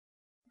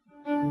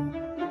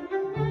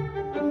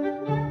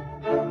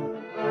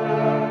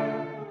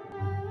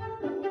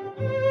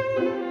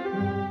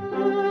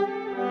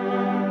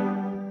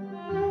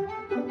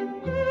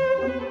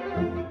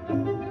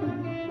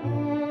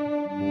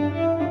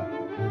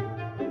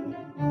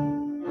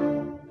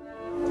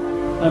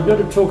I'm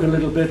going to talk a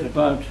little bit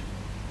about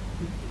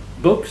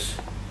books,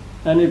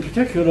 and in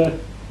particular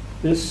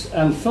this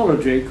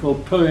anthology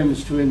called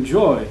Poems to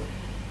Enjoy.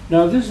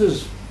 Now this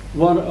is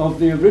one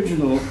of the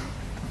original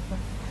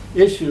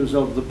issues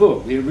of the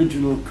book, the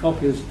original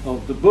copies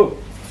of the book.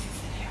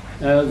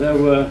 There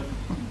were,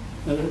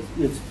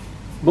 it's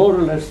more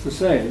or less the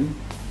same,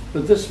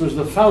 but this was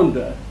the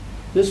founder.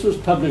 This was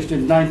published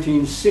in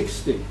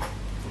 1960,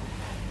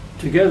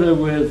 together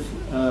with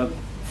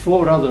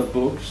 4 other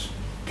books,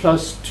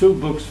 plus 2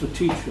 books for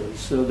teachers,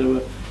 so there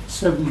were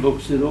 7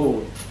 books in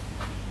all.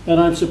 And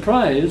I'm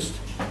surprised,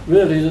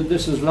 really, that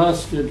this has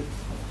lasted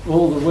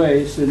all the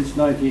way since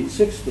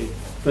 1960,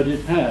 but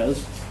it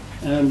has,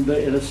 and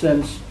in a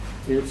sense,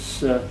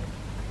 it's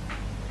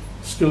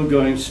still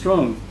going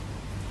strong.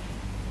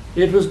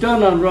 It was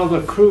done on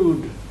rather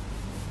crude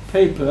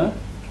paper.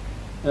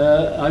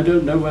 I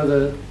don't know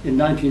whether in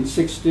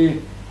 1960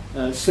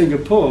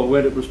 Singapore,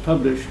 where it was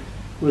published,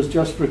 was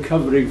just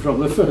recovering from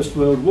the First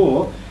World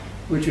War,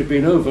 which had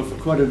been over for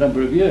quite a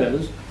number of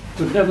years,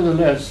 but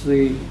nevertheless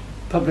the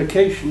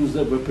publications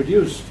that were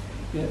produced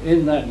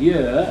in that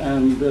year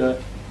and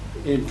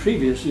in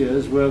previous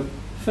years were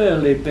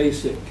fairly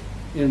basic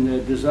in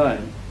their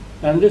design.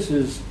 And this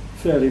is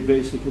fairly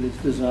basic in its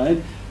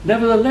design.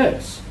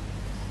 Nevertheless,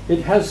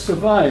 it has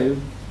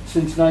survived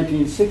since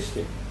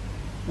 1960.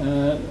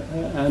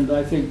 And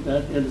I think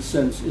that, in a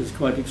sense, is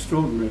quite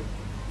extraordinary.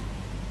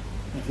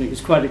 I think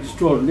it's quite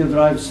extraordinary that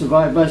I've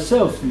survived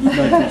myself since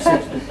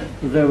 1960.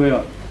 But there we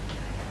are.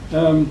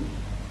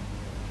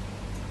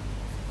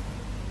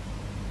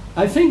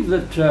 I think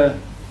that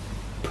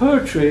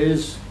poetry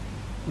is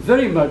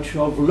very much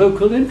of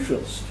local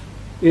interest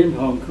in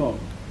Hong Kong.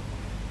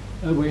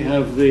 We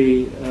have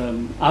the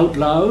Out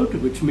Loud,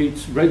 which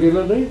meets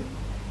regularly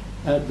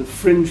at the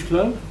Fringe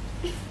Club,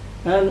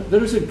 and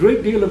there is a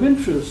great deal of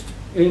interest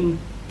in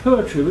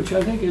poetry, which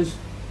I think is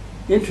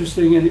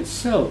interesting in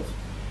itself.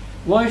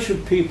 Why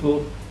should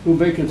people who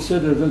may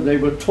consider that they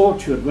were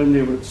tortured when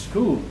they were at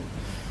school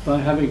by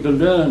having to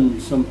learn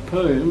some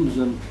poems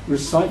and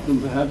recite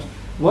them perhaps,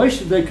 why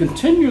should they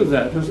continue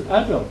that as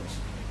adults?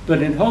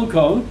 But in Hong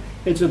Kong,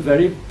 it's a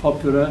very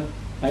popular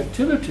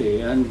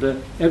activity,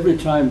 and every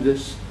time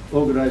this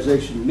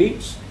organization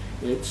meets,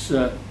 it's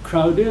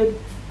crowded.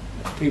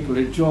 People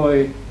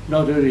enjoy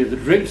not only the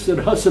drinks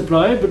that are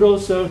supplied, but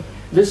also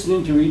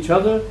listening to each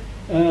other,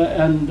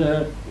 and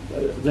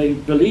they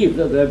believe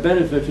that they're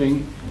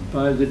benefiting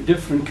by the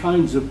different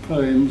kinds of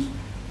poems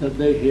that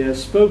they hear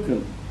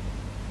spoken.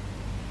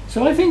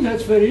 So I think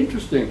that's very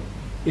interesting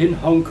in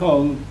Hong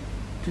Kong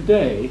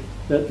today,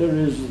 that there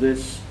is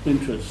this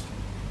interest.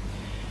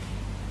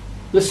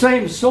 The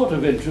same sort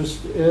of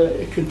interest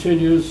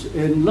continues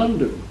in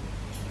London.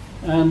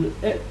 And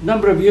a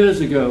number of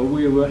years ago,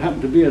 we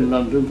happened to be in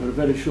London for a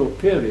very short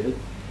period,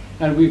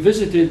 and we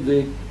visited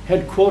the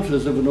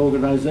headquarters of an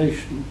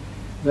organization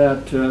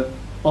that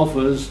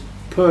offers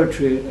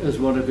poetry as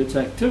one of its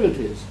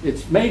activities,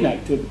 its main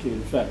activity,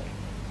 in fact.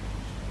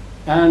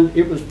 And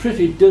it was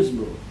pretty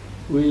dismal.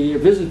 We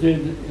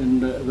visited in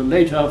the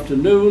late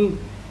afternoon.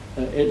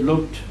 It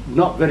looked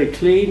not very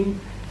clean.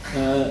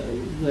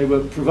 They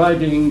were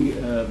providing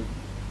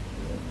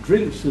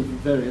drinks of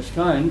various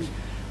kinds,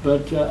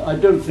 but I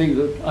don't think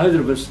that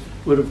either of us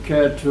would have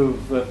cared to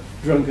have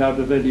drunk out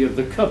of any of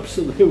the cups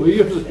that they were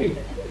using.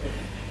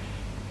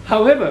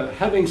 However,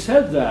 having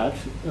said that,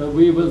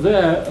 we were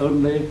there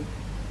only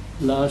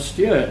last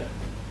year,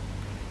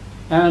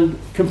 and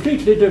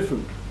completely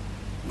different.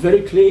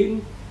 Very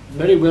clean,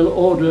 very well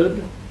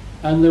ordered,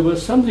 and there were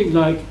something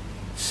like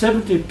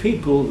 70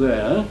 people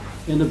there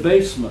in the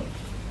basement,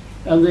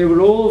 and they were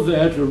all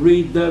there to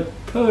read their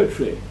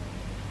poetry.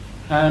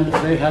 And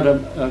they had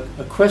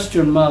a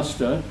question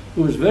master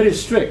who was very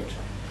strict,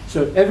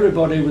 so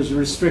everybody was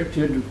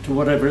restricted to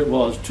whatever it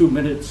was, 2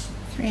 minutes,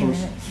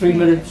 3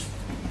 minutes,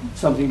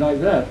 something like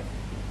that.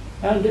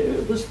 And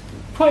it was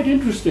quite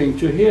interesting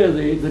to hear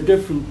the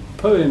different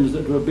poems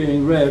that were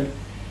being read,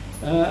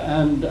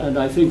 and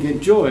I think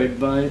enjoyed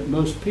by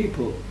most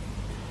people.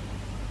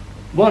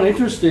 One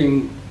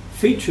interesting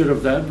feature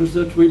of that was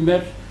that we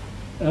met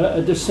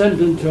a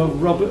descendant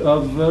of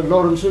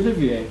Laurence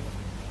Olivier,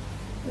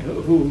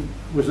 who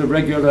was a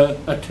regular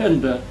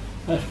attender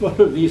at one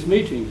of these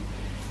meetings.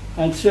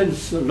 And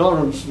since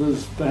Laurence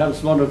was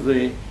perhaps one of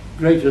the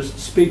greatest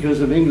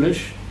speakers of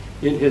English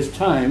in his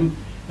time,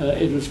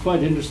 it was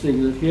quite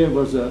interesting that here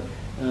was a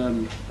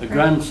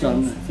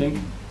grandson, I think,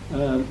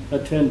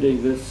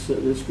 attending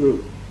this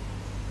group.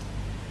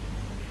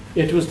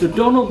 It was to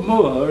Donald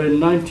Moore in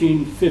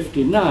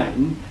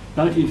 1959,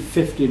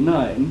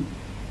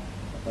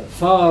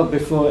 far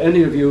before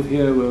any of you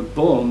here were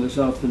born this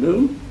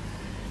afternoon,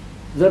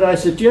 that I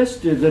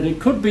suggested that it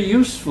could be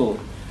useful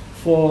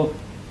for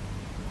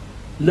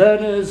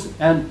learners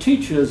and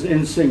teachers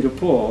in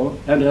Singapore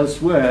and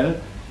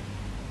elsewhere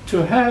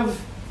to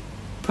have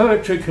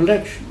poetry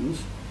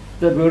collections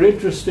that were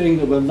interesting,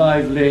 that were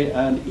lively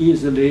and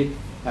easily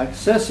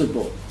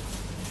accessible.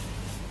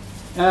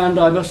 And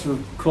I must have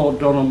called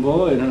Donald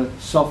Moore in a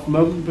soft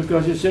moment,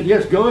 because he said,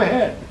 yes, go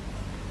ahead.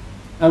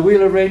 and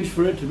we'll arrange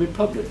for it to be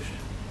published.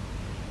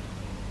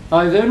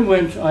 I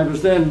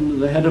was then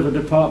the head of a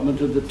department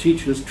at the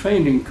Teachers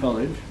Training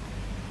College.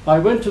 I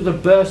went to the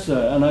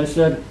bursar and I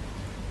said,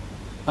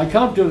 I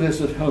can't do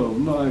this at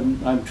home.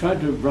 I'm trying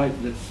to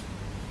write this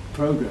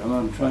program.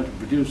 I'm trying to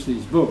produce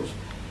these books.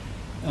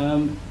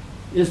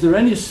 Is there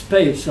any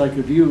space I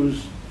could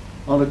use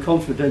on a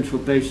confidential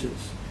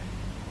basis?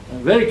 A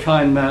very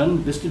kind man,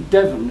 Mr.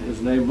 Devon,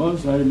 his name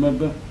was, I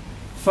remember,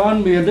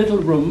 found me a little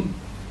room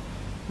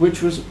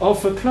which was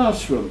off a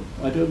classroom.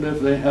 I don't know if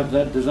they have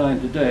that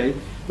design today,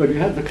 but you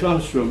had the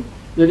classroom,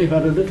 then you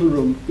had a little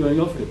room going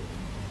off it.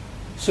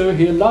 So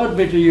he allowed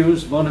me to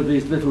use one of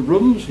these little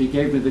rooms. He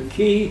gave me the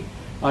key.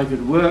 I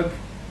could work.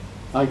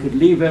 I could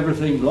leave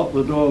everything, lock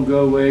the door and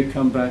go away,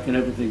 come back, and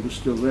everything was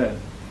still there.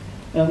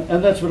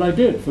 And that's what I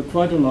did for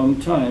quite a long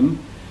time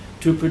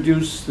to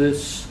produce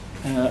this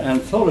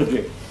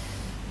anthology.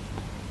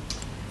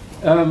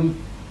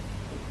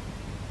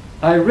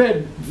 I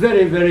read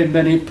very, very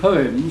many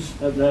poems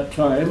at that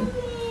time,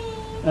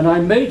 and I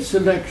made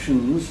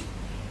selections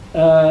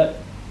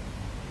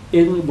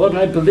in what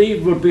I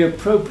believed would be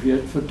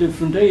appropriate for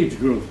different age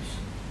groups.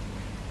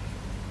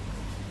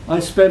 I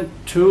spent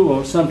 2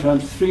 or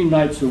sometimes 3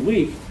 nights a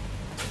week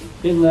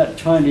in that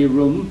tiny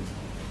room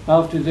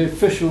after the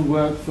official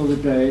work for the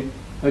day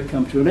had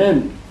come to an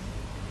end.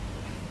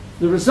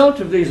 The result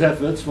of these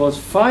efforts was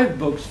 5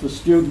 books for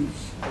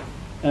students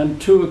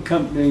and 2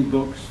 accompanying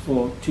books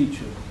for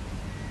teachers.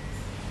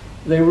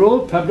 They were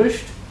all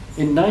published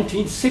in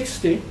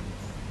 1960,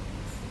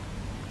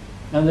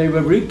 and they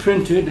were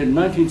reprinted in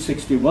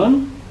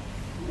 1961.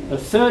 A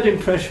 3rd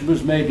impression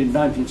was made in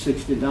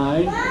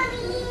 1969,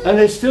 and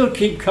they still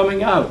keep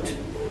coming out.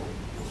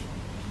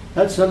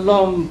 That's a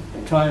long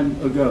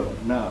time ago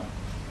now.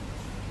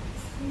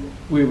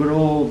 We were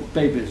all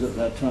babies at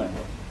that time.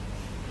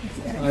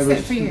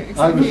 Except for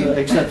you.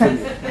 Except for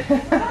me.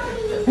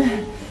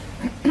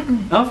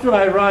 After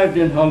I arrived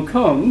in Hong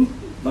Kong,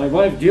 my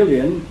wife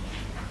Gillian,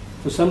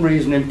 for some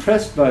reason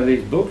impressed by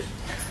these books,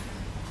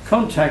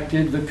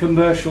 contacted the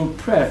commercial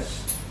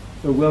press,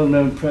 the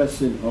well-known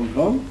press in Hong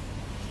Kong.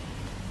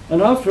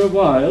 And after a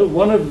while,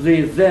 one of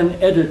the then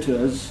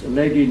editors, a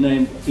lady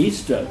named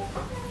Easter,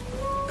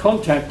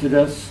 contacted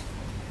us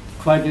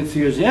quite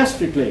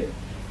enthusiastically.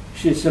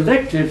 She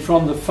selected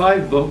from the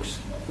 5 books,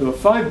 there were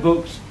 5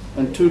 books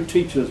and 2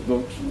 teachers'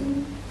 books.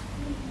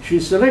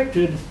 She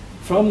selected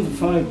from the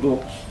 5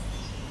 books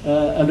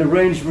and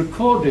arranged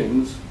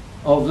recordings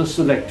of the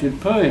selected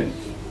poems.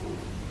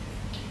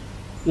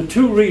 The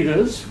 2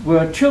 readers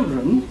were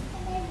children,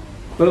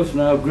 both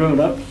now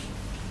grown-ups,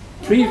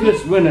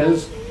 previous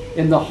winners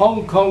in the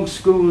Hong Kong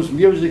Schools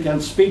Music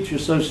and Speech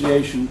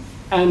Association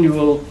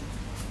annual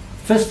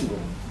festival,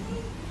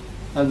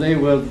 and they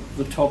were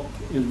the top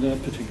in their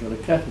particular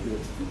category.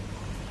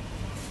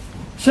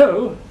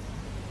 So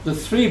the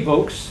 3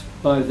 books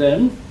by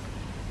then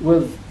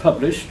were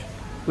published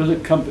with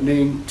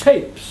accompanying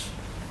tapes.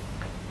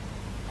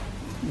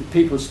 The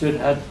people still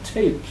had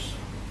tapes.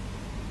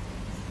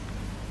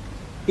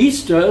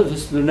 Easter,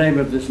 this is the name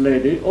of this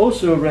lady,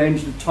 also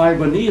arranged a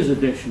Taiwanese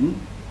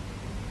edition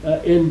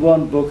in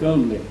 1 book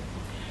only.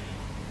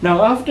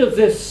 Now, after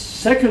this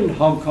 2nd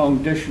Hong Kong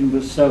edition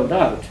was sold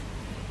out,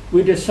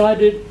 we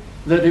decided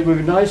that it would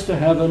be nice to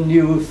have a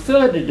new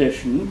 3rd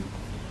edition,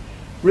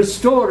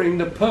 restoring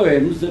the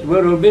poems that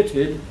were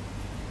omitted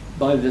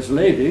by this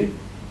lady,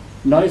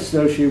 nice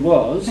though she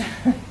was,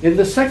 in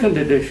the 2nd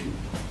edition.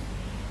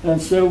 And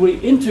so we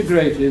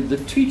integrated the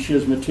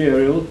teacher's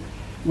material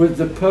with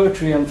the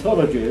poetry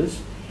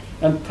anthologies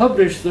and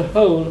published the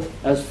whole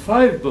as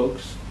 5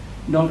 books,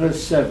 not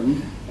as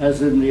 7,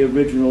 as in the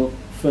original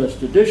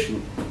 1st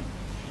edition.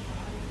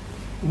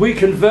 We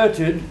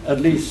converted, at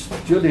least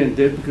Gillian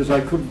did, because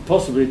I couldn't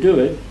possibly do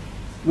it,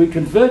 we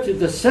converted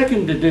the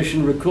 2nd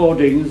edition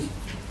recordings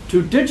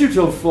to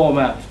digital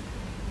format,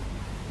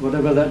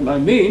 whatever that might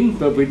mean,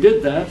 but we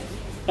did that,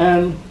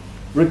 and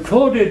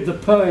recorded the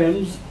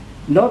poems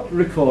not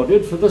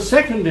recorded for the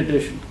 2nd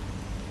edition.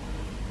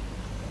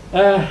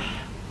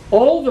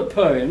 All the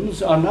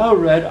poems are now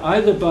read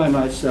either by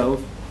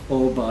myself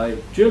or by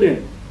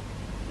Gillian.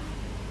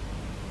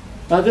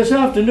 This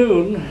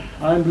afternoon,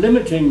 I'm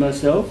limiting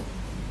myself,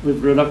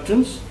 with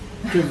reluctance,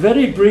 to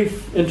very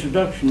brief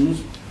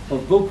introductions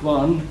of Book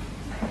 1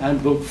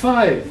 and Book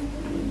 5.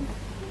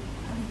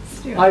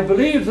 I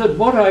believe that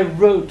what I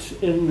wrote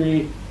in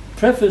the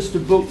preface to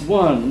Book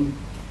 1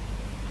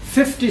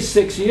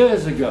 56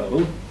 years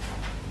ago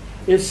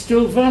is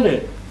still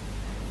valid.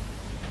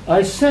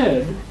 I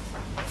said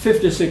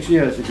 56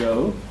 years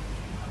ago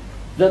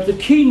that the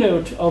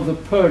keynote of the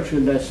poetry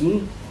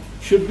lesson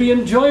should be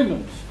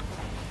enjoyment.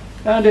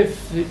 And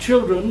if the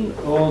children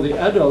or the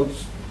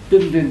adults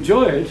didn't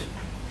enjoy it,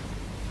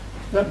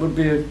 that would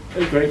be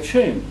a great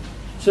shame.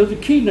 So the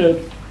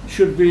keynote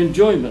should be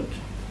enjoyment.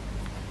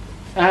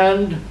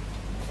 And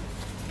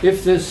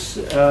if this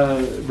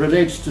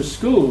relates to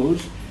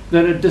schools,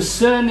 then a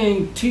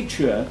discerning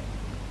teacher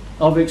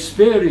of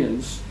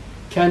experience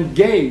can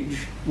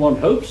gauge, one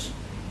hopes,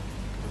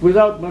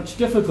 without much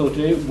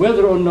difficulty,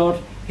 whether or not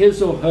his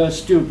or her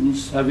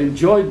students have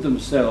enjoyed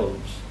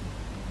themselves.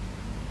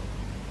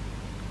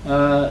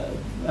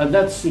 And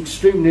that's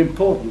extremely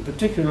important,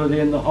 particularly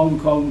in the Hong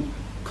Kong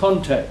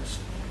context.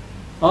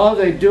 Are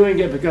they doing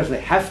it because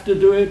they have to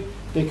do it,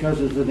 because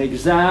it's an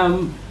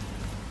exam,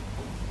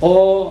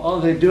 or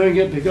are they doing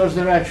it because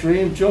they're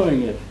actually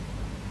enjoying it?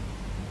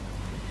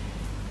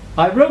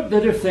 I wrote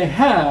that if they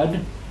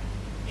had,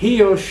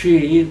 he or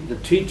she, the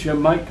teacher,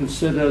 might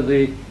consider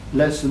the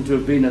lesson to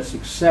have been a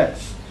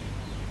success.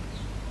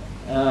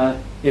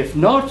 If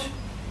not,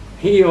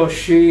 he or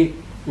she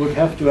would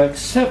have to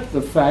accept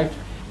the fact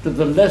that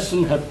the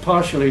lesson had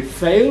partially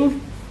failed,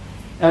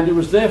 and it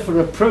was therefore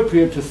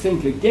appropriate to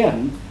think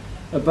again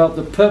about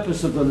the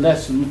purpose of the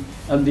lesson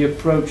and the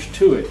approach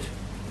to it.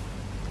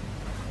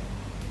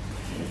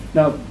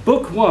 Now,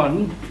 Book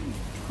 1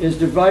 is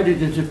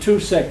divided into two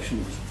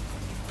sections: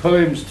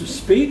 poems to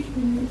speak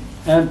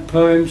and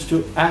poems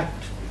to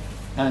act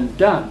and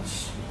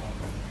dance.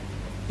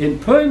 In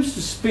poems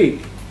to speak,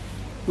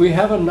 we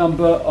have a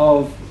number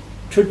of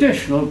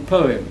traditional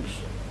poems.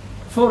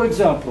 For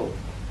example,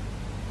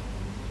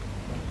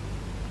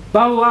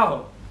 "Bow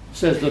wow,"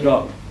 says the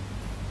dog.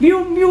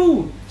 "Mew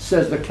mew,"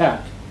 says the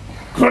cat.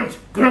 "Grunt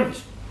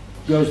grunt,"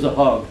 goes the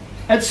hog.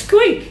 And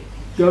 "squeak,"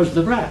 goes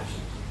the rat.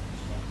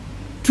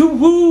 "To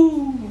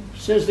woo,"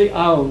 says the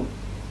owl.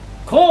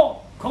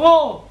 "Caw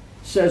caw,"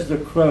 says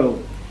the crow.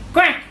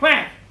 "Quack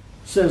quack,"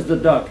 says the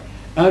duck.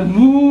 And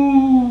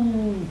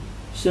 "moo,"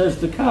 says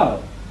the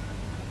cow.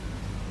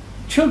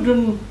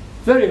 Children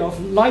very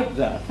often like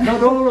that.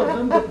 Not all of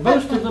them, but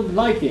most of them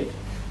like it.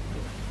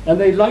 And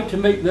they like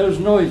to make those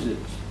noises.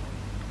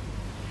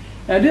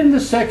 And in the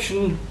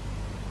section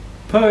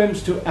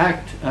Poems to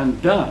Act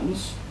and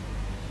Dance,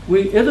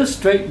 we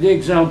illustrate the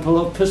example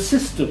of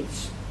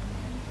persistence.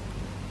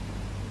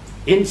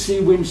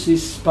 "Incy wincy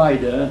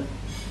spider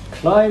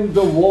climbed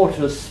the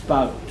water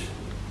spout.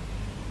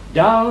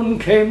 Down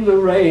came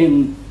the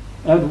rain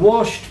and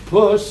washed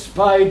poor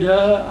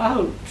spider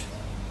out.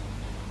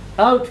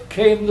 Out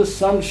came the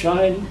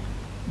sunshine,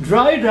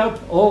 dried up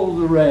all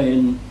the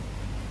rain.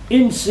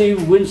 Incy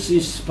wincy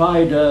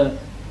spider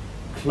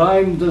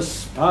climbed the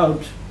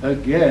spout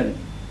again."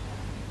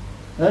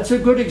 That's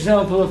a good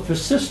example of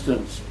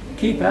persistence.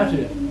 Keep at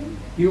it.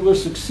 You will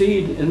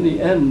succeed in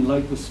the end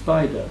like the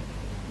spider.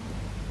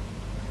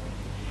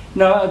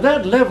 Now, at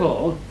that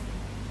level,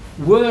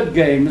 word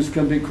games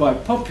can be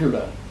quite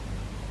popular.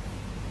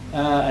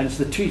 And it's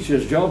the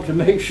teacher's job to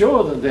make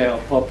sure that they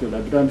are popular,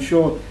 but I'm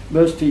sure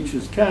most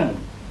teachers can.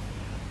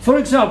 For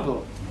example,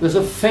 there's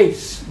a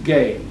face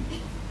game,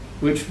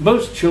 which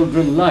most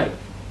children like.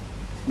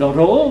 Not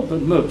all,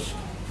 but most.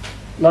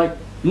 Like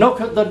 "knock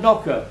at the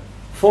knocker,"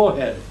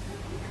 forehead.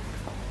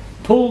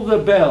 "Pull the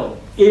bell,"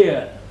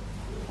 ear.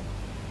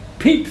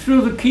 "Peep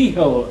through the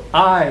keyhole,"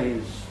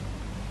 eyes.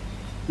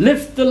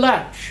 "Lift the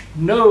latch,"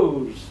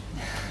 nose.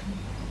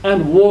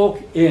 And "walk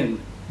in,"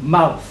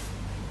 mouth.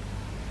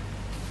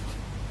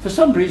 For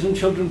some reason,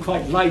 children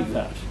quite like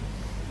that.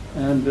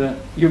 And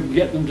you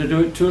get them to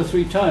do it 2 or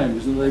 3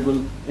 times and they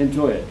will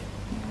enjoy it.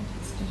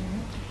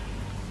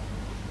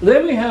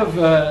 Then we have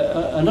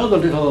another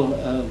little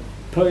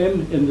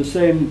poem in the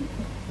same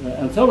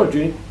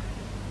anthology,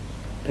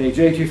 page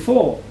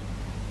 84,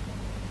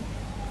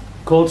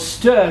 called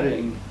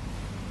 "Stirring."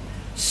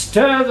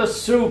 "Stir the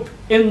soup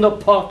in the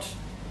pot,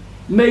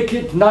 make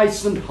it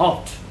nice and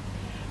hot.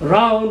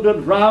 Round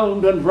and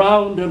round and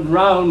round and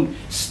round,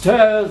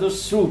 stir the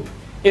soup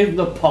in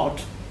the pot."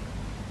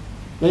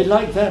 They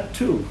like that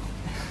too.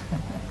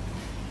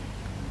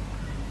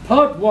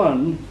 Part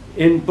 1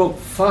 in Book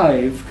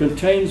 5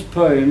 contains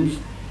poems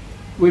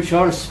which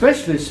are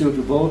especially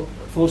suitable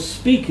for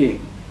speaking,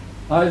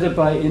 either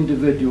by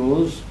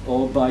individuals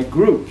or by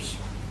groups.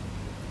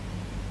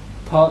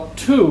 Part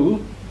 2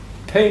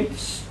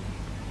 paints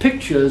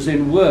pictures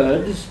in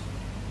words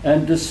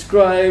and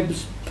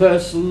describes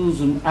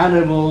persons and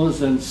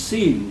animals and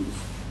scenes.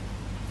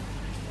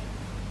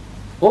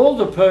 All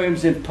the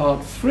poems in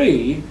Part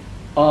 3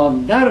 are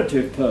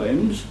narrative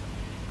poems,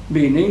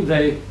 meaning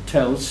they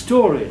tell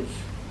stories.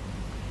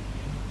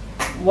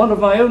 One of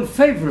my own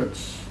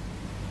favourites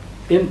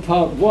in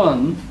Part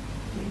 1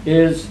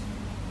 is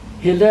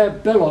Hilaire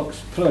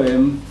Belloc's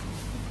poem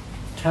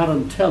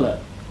 "Tarantella."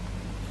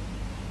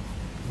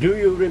 "Do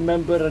you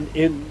remember an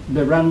inn,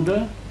 Miranda?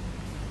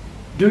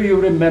 Do you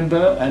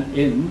remember an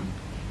inn?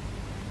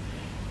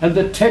 And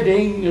the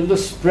tedding and the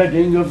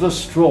spreading of the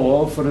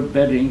straw for a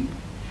bedding,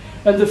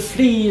 and the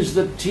fleas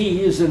that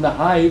tease in the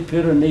high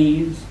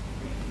Pyrenees,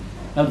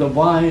 and the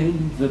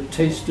wine that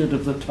tasted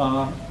of the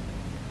tar,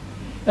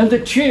 and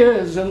the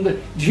cheers and the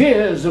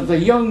jeers of the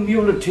young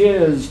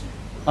muleteers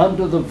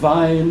under the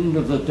vine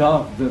of the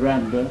dark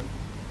veranda.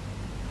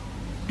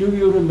 Do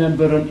you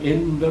remember an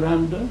inn,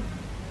 Miranda?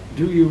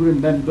 Do you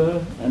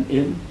remember an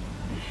inn?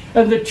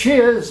 And the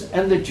cheers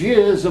and the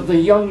jeers of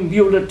the young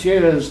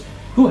muleteers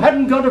who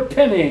hadn't got a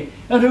penny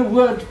and who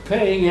weren't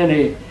paying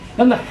any,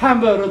 and the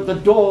hammer at the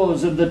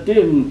doors and the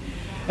din,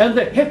 and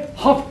the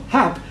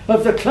hip-hop-hap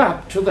of the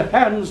clap, to the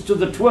hands, to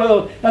the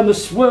twirl and the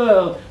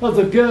swirl of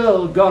the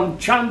girl gone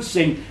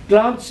chancing,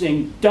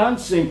 glancing,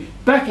 dancing,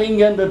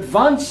 backing and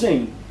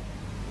advancing,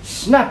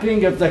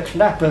 snapping of the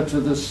clapper to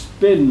the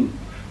spin,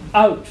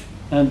 out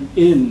and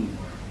in,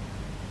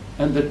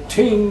 and the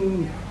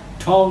ting,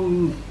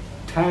 tong,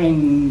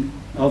 tang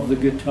of the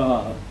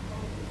guitar.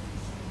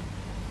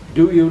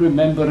 Do you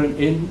remember an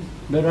inn,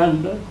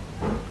 Miranda?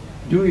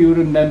 Do you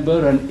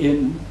remember an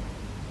inn?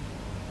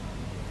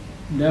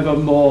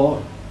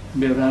 Nevermore,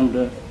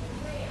 Miranda,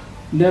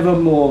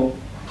 nevermore.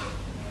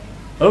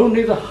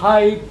 Only the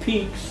high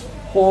peaks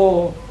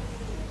hoar,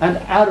 and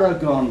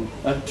Aragon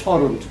a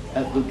torrent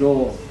at the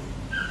door.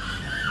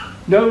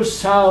 No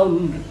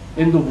sound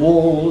in the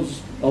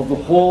walls of the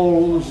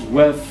halls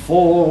where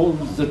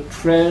falls the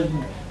tread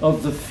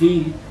of the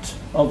feet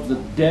of the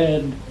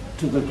dead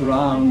to the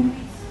ground.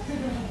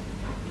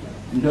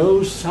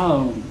 No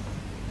sound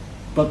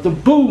but the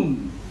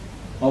boom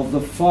of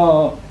the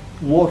far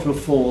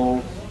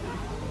waterfall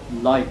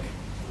like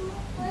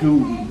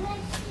doom.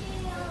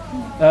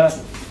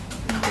 That's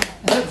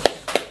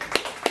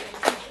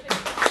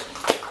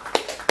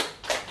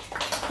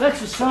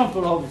a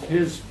sample of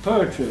his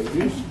poetry.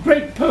 He's a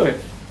great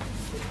poet,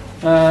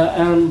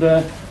 and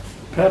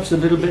perhaps a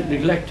little bit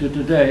neglected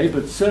today,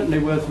 but certainly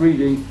worth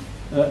reading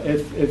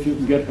if you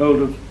can get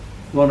hold of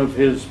one of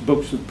his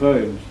books of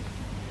poems.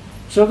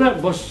 So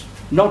that was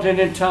not an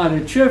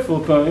entirely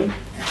cheerful poem,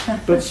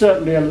 but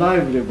certainly a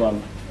lively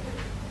one.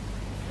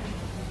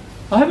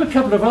 I have a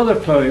couple of other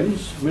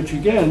poems which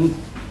again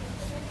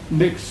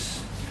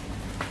mix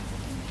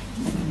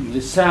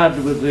the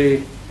sad with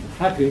the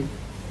happy.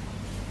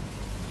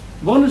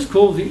 One is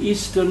called The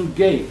Eastern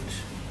Gate.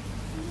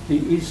 The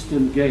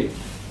Eastern Gate.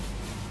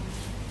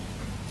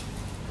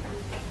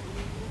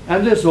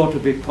 And this ought to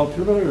be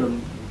popular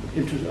and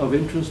of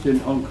interest in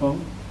Hong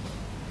Kong.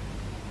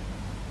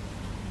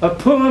 A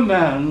poor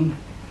man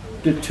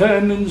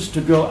determines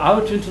to go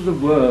out into the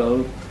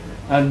world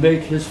and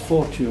make his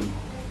fortune.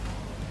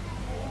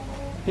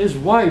 His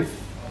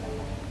wife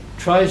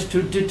tries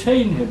to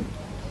detain him.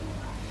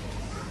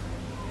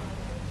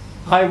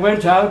 I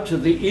went out to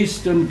the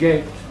Eastern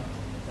Gate.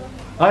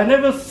 I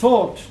never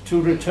thought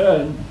to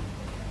return,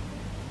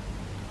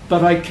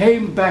 but I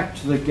came back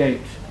to the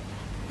gate,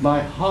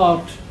 my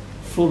heart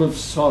full of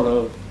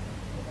sorrow.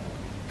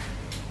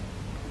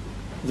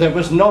 There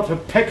was not a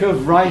peck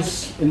of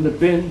rice in the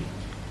bin.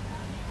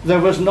 There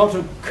was not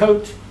a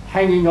coat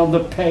hanging on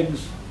the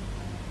pegs.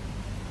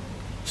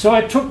 So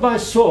I took my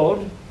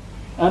sword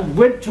and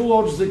went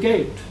towards the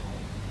gate.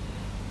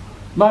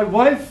 My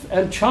wife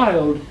and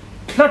child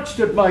clutched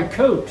at my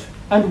coat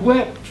and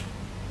wept.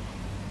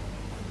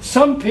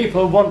 Some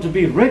people want to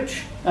be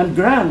rich and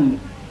grand.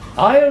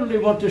 I only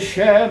want to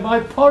share my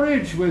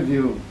porridge with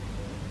you.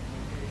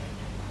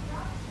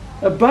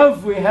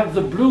 Above we have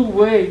the blue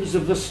waves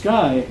of the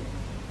sky.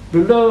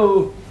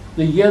 Below,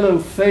 the yellow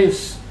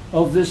face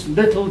of this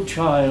little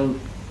child.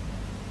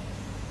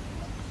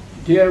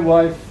 Dear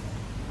wife,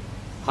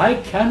 I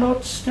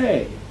cannot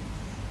stay.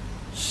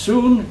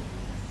 Soon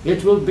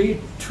it will be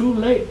too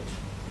late.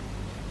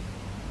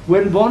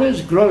 When one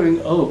is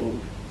growing old,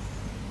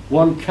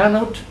 one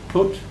cannot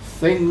put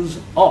things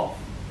off.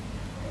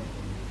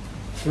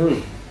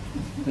 So,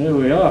 there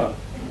we are.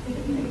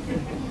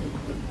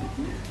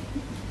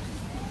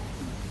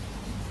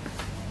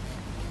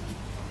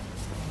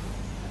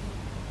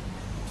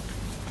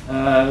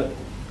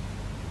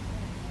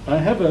 I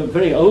have a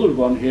very old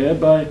one here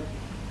by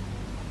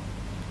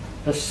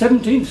a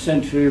 17th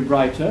century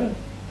writer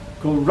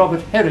called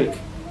Robert Herrick,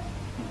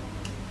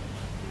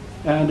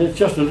 and it's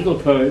just a little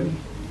poem.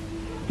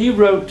 He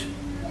wrote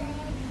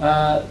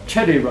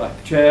Cherry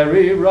Ripe,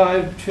 Cherry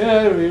Ripe,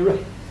 Cherry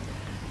Ripe,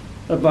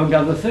 among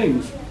other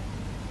things.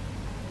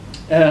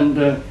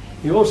 And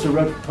he also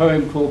wrote a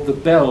poem called The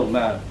Bell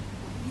Man.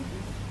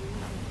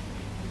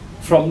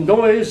 From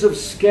noise of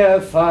scare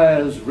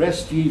fires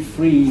rest ye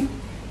free,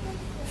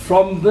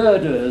 from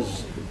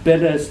murder's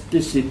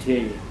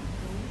benedicite.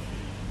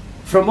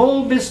 From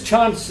all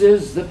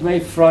mischances that may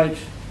fright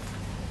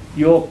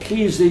your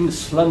pleasing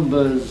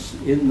slumbers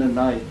in the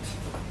night.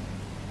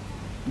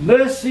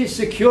 Mercy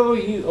secure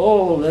ye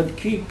all, and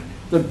keep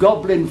the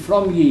goblin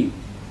from ye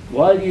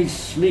while ye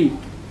sleep.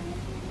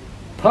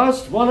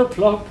 Past 1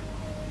 o'clock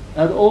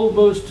and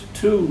almost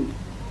 2,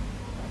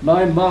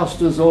 my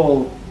masters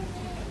all,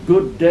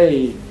 good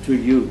day to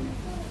you.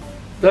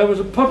 There was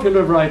a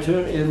popular writer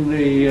in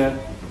the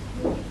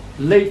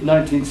late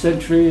 19th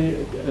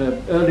century,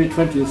 early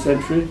 20th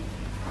century,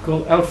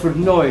 called Alfred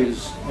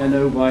Noyes,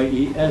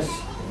 N-O-Y-E-S.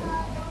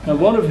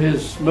 And one of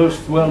his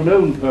most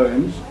well-known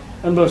poems,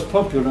 and most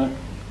popular,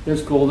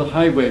 is called The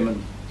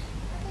Highwayman.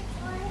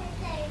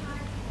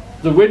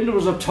 The wind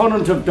was a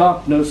torrent of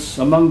darkness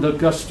among the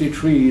gusty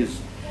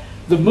trees.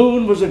 The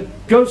moon was a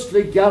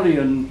ghostly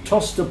galleon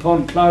tossed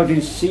upon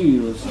cloudy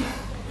seas.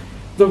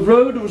 The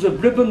road was a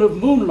ribbon of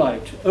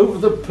moonlight over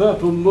the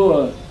purple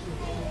moor.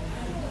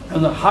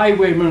 And the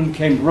highwayman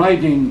came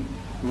riding,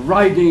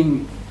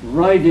 riding,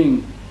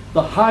 riding.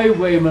 The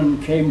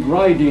highwayman came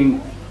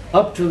riding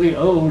up to the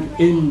old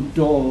inn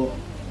door.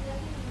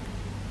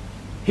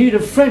 He'd a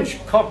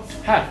French cocked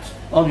hat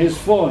on his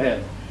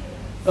forehead,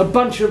 a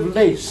bunch of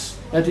lace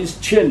at his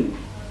chin,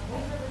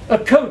 a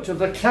coat of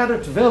the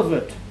claret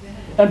velvet,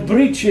 and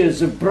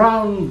breeches of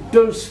brown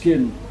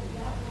doeskin.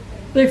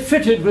 They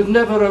fitted with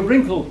never a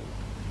wrinkle.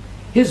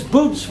 His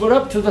boots were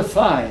up to the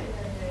thigh,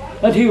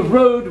 and he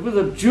rode with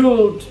a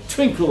jewelled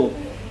twinkle,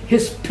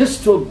 his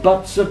pistol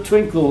butts a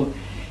twinkle,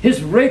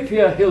 his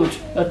rapier hilt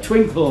a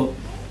twinkle,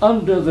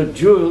 under the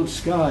jewelled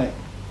sky.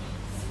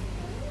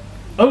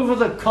 Over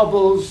the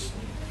cobbles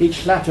he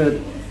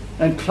clattered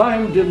and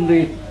climbed in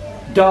the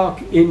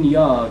dark inn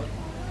yard.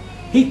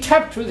 He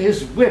tapped with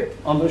his whip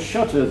on the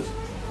shutters,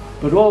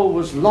 but all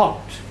was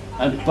locked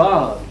and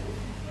barred.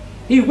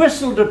 He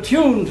whistled a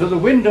tune to the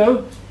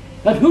window,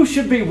 and who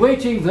should be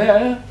waiting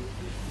there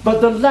but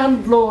the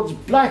landlord's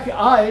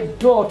black-eyed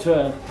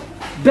daughter,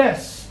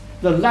 Bess,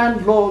 the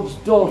landlord's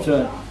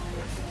daughter,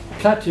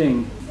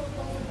 plaiting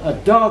a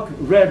dark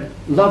red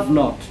love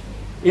knot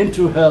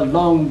into her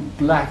long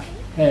black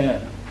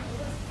hair.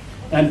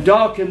 And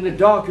dark in the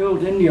dark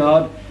old inn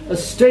yard a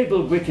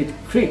stable wicket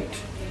creaked.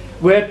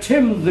 Where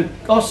Tim the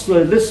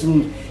ostler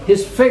listened,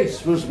 his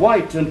face was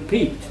white and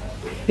peaked.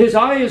 His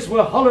eyes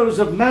were hollows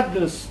of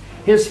madness,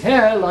 his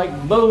hair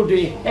like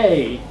mouldy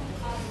hay.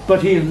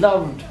 But he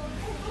loved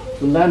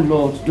the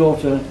landlord's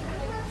daughter,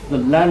 the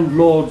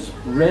landlord's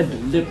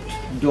red-lipped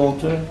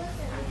daughter.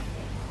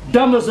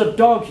 Dumb as a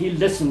dog he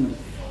listened,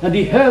 and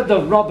he heard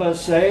the robber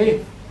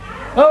say,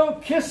 "Oh,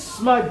 kiss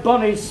my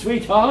bonny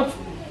sweetheart,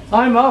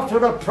 I'm after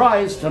a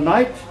prize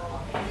tonight,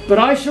 but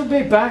I shall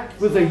be back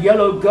with the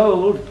yellow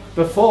gold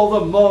before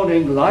the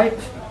morning light.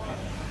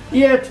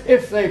 Yet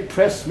if they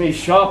press me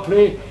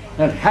sharply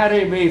and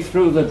harry me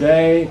through the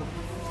day,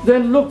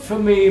 then look for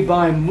me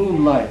by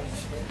moonlight,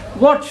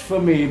 watch for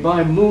me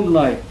by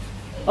moonlight.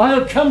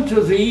 I'll come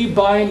to thee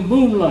by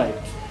moonlight,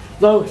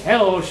 though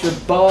hell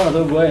should bar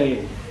the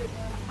way."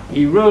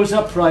 He rose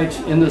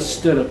upright in the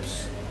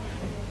stirrups.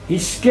 He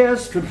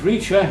scarce could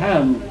reach her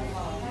hand,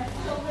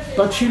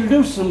 but she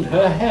loosened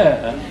her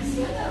hair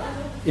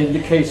in the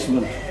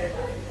casement.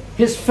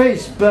 His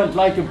face burnt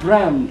like a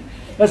brand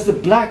as the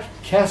black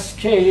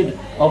cascade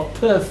of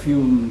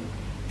perfume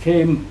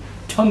came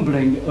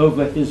tumbling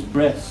over his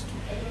breast,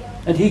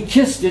 and he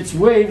kissed its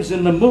waves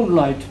in the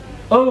moonlight.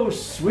 Oh,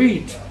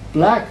 sweet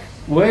black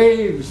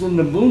waves in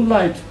the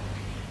moonlight.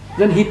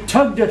 Then he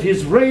tugged at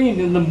his rein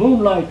in the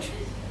moonlight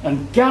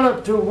and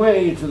galloped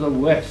away to the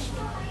west.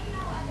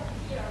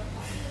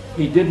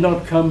 He did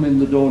not come in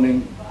the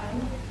dawning.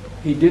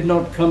 He did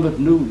not come at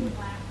noon.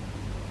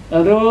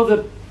 And o'er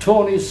the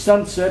tawny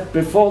sunset,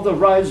 before the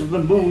rise of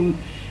the moon,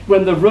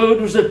 when the road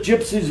was a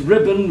gypsy's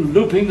ribbon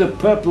looping the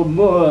purple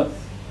moor,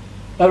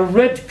 a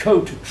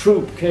red-coat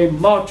troop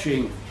came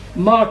marching,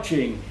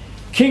 marching.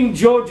 King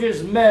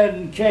George's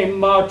men came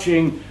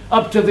marching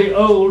up to the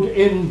old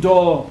inn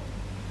door.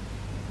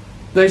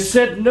 They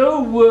said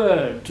no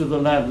word to the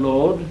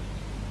landlord.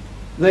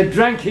 They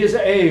drank his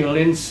ale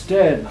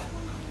instead.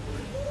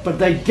 But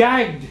they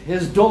gagged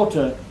his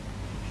daughter,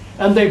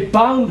 and they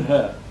bound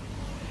her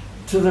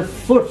to the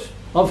foot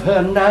of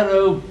her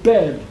narrow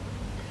bed.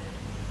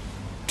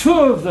 Two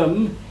of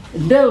them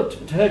knelt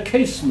at her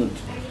casement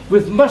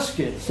with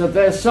muskets at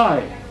their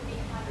side.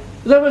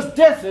 There was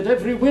death at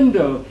every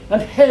window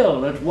and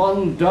hell at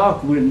one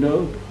dark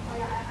window,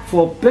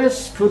 for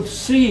Bess could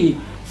see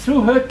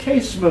through her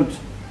casement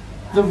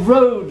the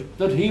road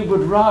that he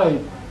would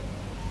ride.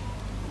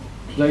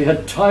 They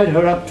had tied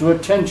her up to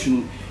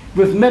attention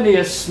with many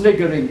a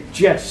sniggering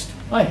jest.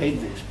 I hate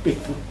these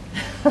people.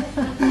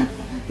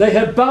 They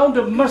had bound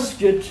a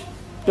musket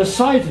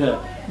beside her,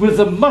 with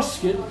the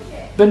musket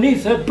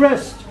beneath her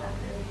breast.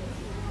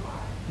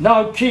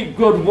 "Now keep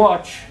good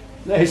watch,"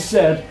 they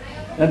said,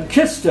 and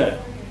kissed her.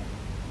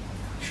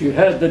 She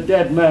heard the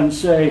dead man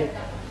say,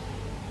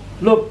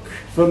 "Look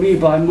for me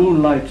by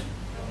moonlight,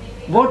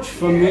 watch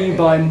for me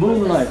by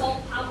moonlight.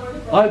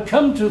 I'll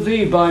come to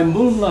thee by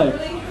moonlight,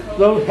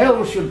 though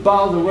hell should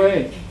bar the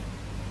way."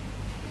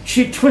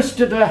 She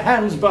twisted her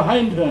hands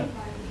behind her,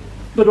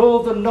 but all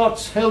the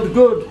knots held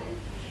good.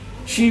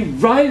 She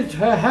writhed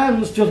her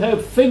hands till her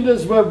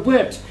fingers were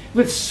wet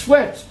with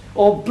sweat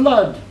or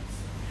blood.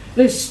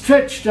 They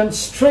stretched and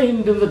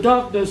strained in the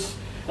darkness,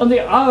 and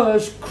the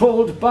hours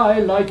crawled by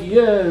like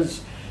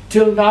years,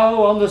 till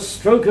now on the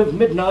stroke of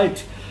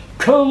midnight,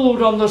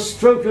 cold on the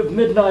stroke of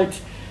midnight,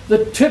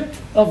 the tip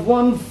of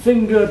one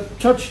finger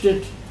touched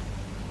it.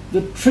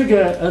 The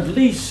trigger at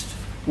least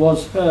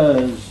was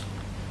hers.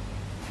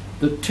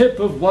 The tip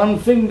of one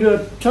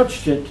finger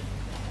touched it.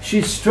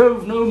 She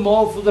strove no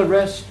more for the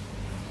rest.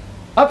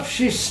 Up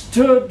she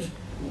stood,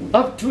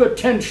 up to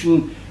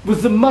attention,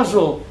 with the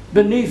muzzle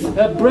beneath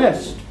her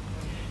breast.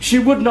 She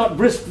would not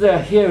risk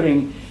their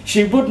hearing.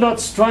 She would not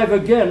strive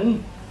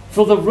again,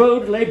 for the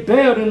road lay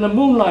bare in the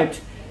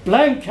moonlight,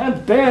 blank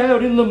and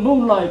bare in the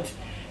moonlight,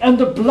 and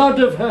the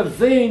blood of her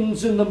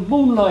veins in the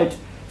moonlight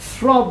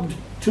throbbed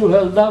to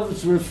her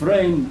love's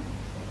refrain.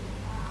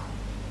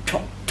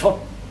 Tot, tot,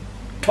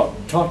 tot,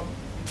 tot.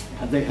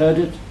 Had they heard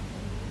it?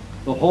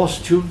 the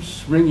horse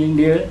hoofs ringing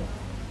near,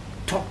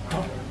 tot,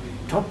 tot,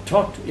 tot,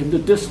 tot in the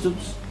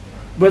distance.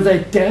 Were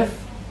they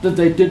deaf that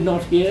they did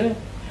not hear?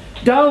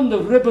 Down the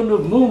ribbon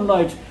of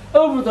moonlight,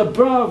 over the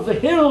brow of the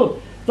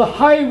hill, the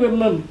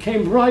highwaymen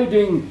came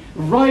riding,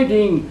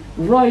 riding,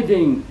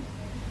 riding.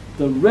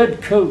 The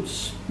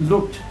redcoats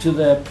looked to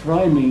their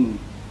priming.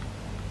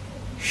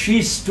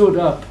 She stood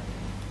up,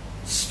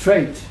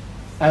 straight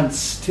and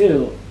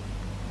still.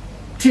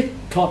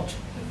 Tit-tot,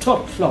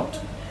 tot-tot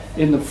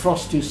in the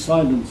frosty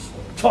silence,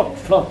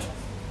 tot-tot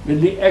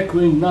in the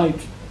echoing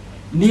night.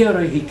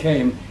 Nearer he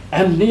came,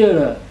 and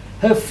nearer.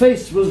 Her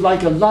face was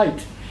like a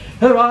light.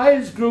 Her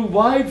eyes grew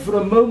wide for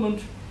a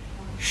moment.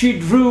 She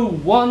drew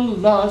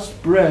one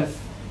last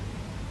breath.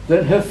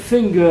 Then her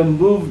finger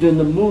moved in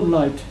the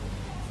moonlight.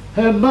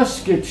 Her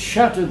musket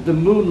shattered the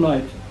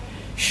moonlight,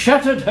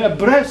 shattered her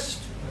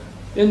breast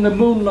in the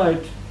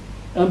moonlight,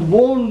 and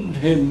warned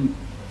him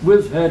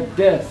with her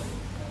death.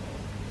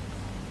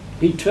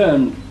 He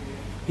turned,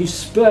 he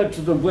spurred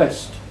to the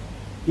west.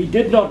 He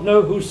did not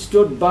know who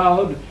stood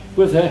bowed,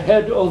 with her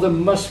head or the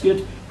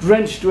musket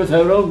drenched with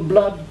her own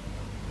blood.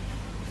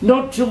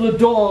 Not till the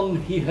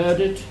dawn he heard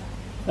it,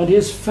 and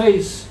his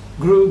face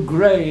grew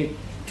grey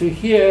to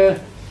hear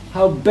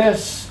how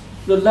Bess,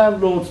 the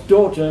landlord's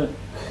daughter,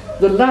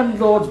 the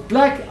landlord's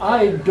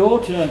black-eyed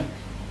daughter,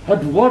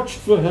 had watched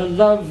for her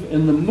love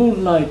in the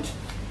moonlight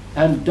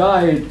and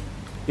died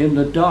in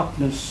the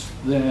darkness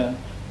there.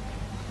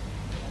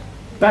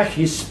 Back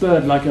he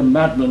spurred like a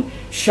madman,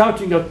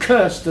 shouting a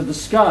curse to the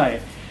sky,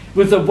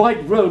 with the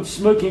white road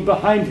smoking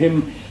behind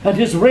him and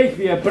his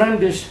rapier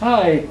brandished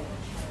high.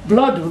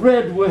 Blood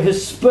red were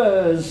his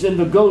spurs in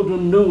the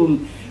golden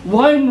noon,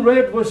 wine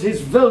red was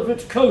his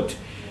velvet coat,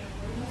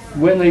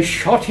 when they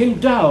shot him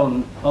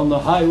down on the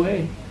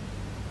highway,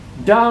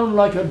 down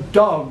like a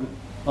dog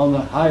on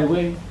the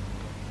highway,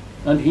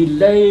 and he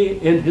lay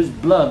in his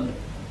blood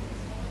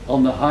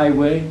on the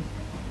highway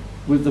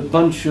with the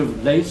bunch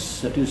of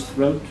lace at his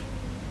throat.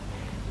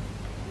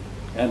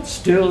 And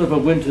still of a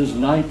winter's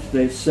night,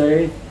 they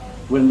say,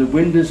 when the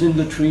wind is in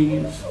the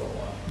trees,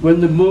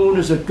 when the moon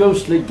is a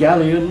ghostly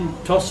galleon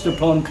tossed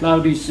upon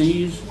cloudy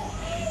seas,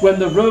 when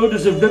the road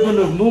is a ribbon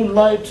of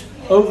moonlight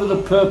over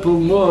the purple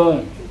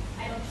moor,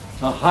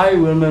 a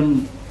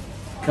highwayman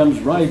comes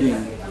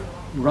riding,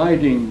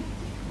 riding,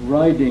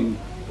 riding.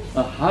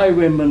 A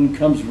highwayman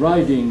comes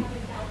riding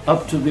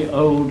up to the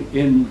old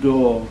inn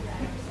door.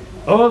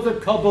 O'er the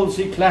cobbles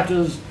he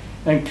clatters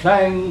and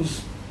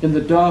clangs in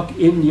the dark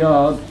inn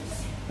yard,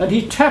 and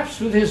he taps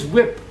with his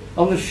whip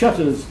on the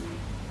shutters,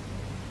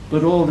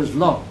 but all is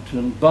locked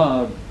and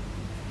barred.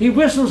 He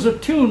whistles a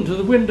tune to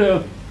the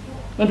window,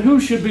 and who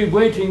should be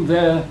waiting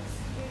there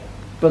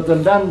but the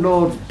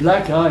landlord's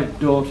black-eyed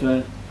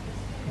daughter,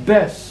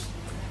 Bess,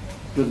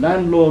 the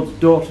landlord's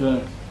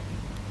daughter,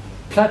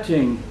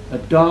 plaiting a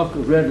dark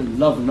red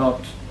love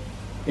knot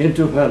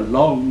into her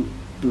long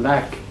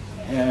black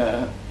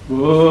hair.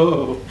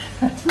 Whoa!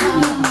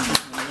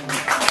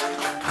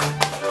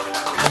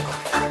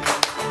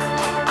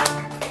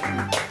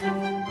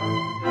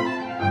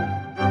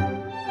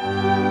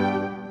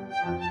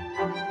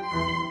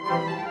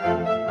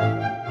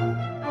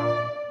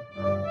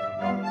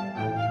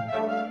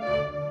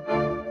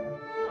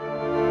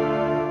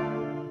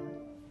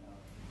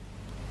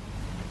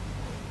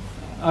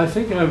 I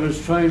think I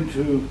was trying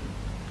to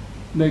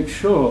make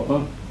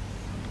sure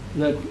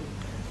that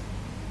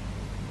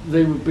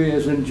they would be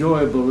as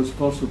enjoyable as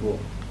possible.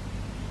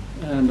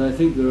 And I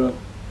think there are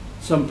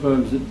some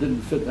poems that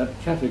didn't fit that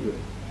category.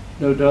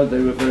 No doubt they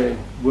were very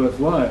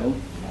worthwhile,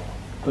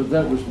 but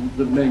that was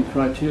the main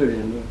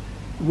criterion.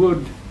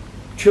 Would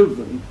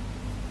children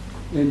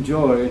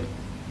enjoy,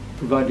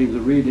 providing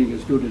the reading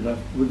is good enough,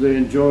 would they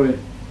enjoy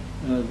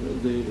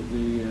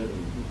the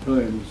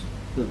poems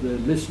that they're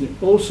listening?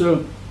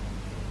 Also,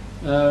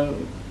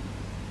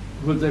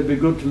 would they be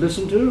good to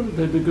listen to? Would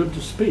they be good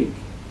to speak?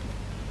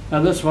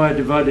 And that's why I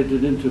divided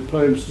it into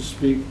poems to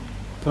speak,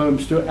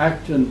 poems to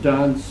act and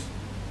dance,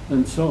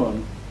 and so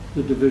on,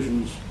 the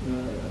divisions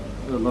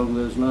along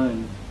those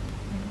lines.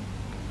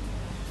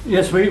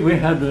 Yes, we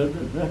had,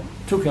 that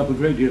took up a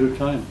great deal of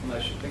time,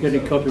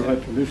 getting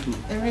copyright permission.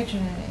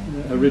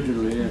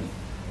 Originally, yes.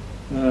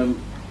 I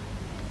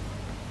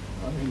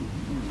mean,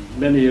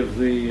 many of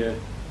the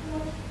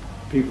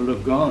people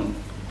have gone.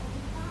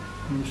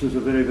 This was a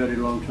very, very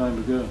long time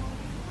ago.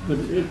 But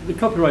the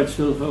copyright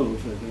still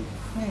holds, I think.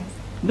 Yes.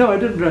 No, I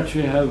didn't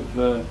actually have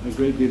a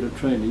great deal of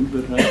training,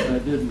 but I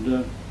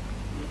did.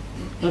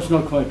 That's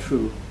not quite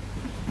true.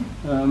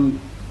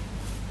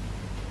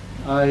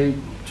 I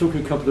took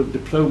a couple of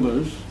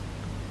diplomas,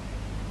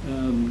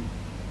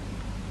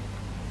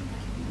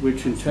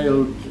 which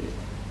entailed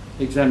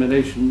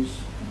examinations,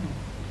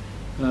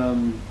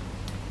 and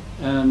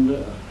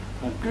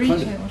I'm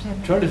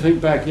trying to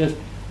think back. Yes,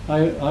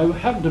 I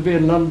happened to be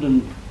in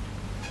London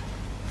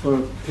for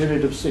a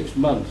period of 6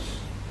 months,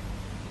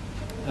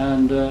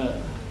 and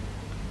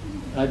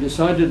I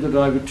decided that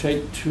I would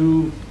take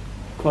 2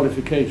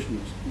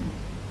 qualifications.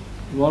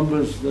 One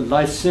was the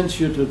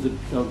licentiate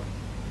of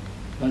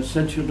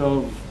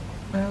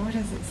Well, what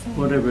does it say?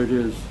 whatever it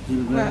is.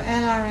 Well,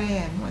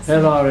 LRAM. What's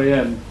that?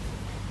 LRAM,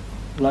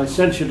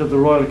 Licentiate of the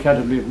Royal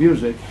Academy of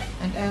Music,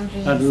 And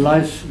LGC. and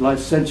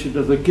Licentiate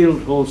of the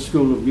Guildhall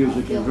School of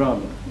Music and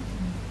Drama.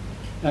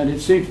 And it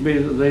seemed to me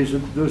that those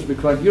would be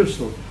quite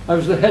useful. I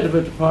was the head of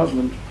a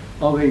department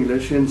of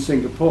English in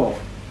Singapore,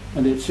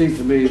 and it seemed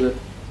to me that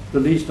the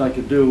least I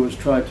could do was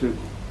try to,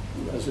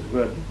 as it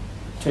were,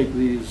 take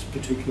these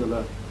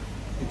particular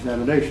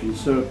examinations.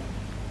 So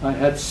I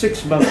had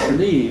 6 months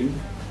leave,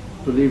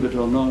 believe it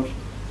or not,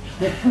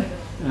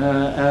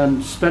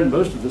 and spent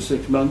most of the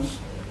 6 months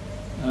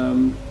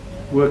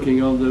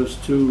working on those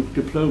 2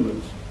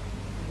 diplomas,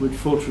 which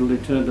fortunately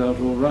turned out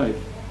all right.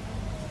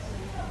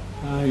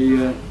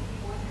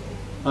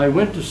 I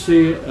went to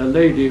see a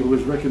lady who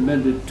was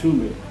recommended to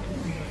me,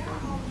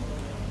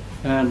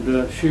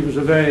 and she was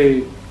a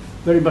very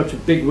much a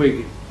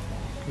bigwig,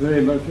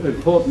 very much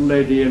important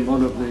lady in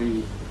one of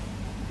the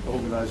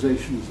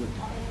organizations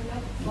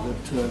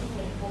that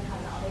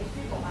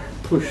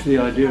push the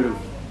idea of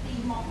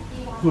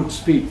good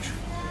speech.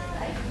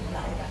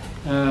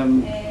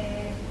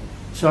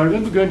 So I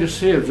remember going to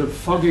see her. It was a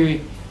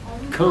foggy,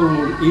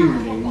 cold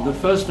evening. The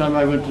first time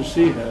I went to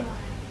see her,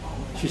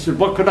 she said,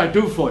 "What could I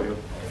do for you?"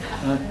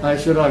 I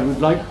said, "I would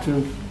like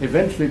to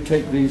eventually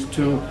take these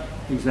 2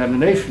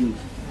 examinations."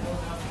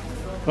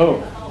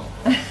 "Oh,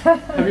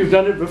 have you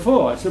done it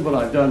before?" I said, "Well,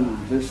 I've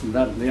done this and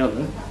that and the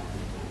other."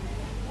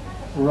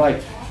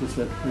 "Right," she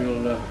said,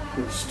 we'll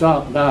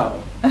start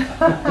now."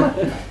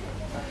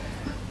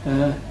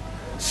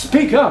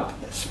 Speak up,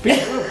 speak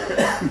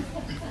up.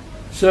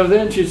 So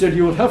then she said,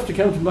 "You will have to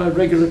come to my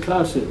regular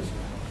classes.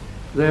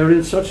 They're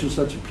in such and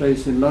such a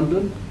place in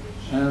London,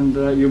 and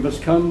you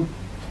must come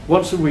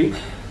once a week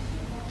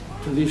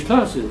to these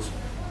classes."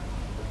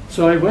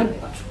 So I went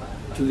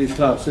to these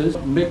classes,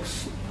 a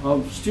mix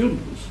of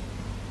students.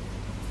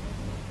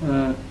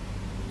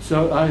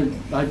 So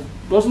I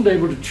wasn't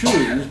able to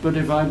choose, but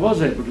if I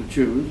was able to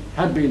choose,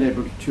 had been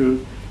able to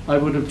choose, I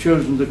would have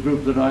chosen the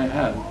group that I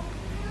had,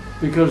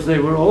 because they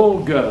were all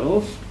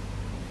girls.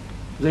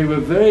 They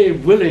were very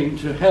willing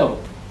to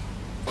help.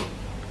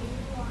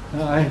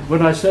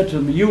 When I said to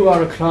them, "You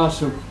are a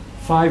class of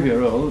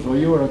 5-year-olds, or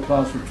you are a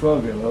class of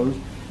 12-year-olds,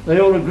 they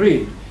all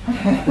agreed.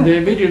 And they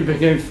immediately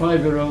became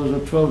 5-year-olds or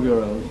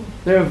 12-year-olds.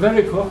 They were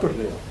very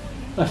cooperative.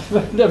 I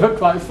never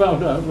quite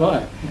found out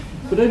why.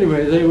 But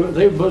anyway,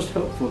 they were most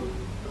helpful.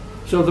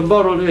 So the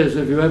moral is,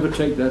 if you ever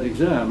take that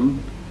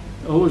exam,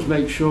 always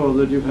make sure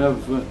that you have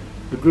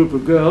a group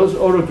of girls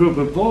or a group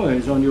of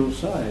boys on your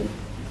side.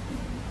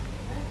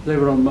 They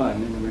were on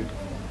mine, anyway.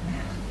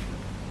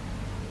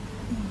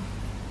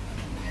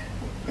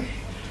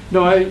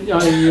 No,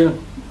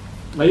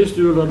 I used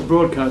to do a lot of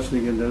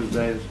broadcasting in those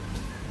days,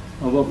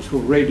 of what was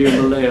called Radio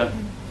Malaya,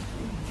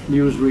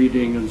 news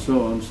reading and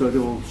so on, so it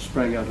all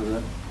sprang out of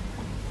that.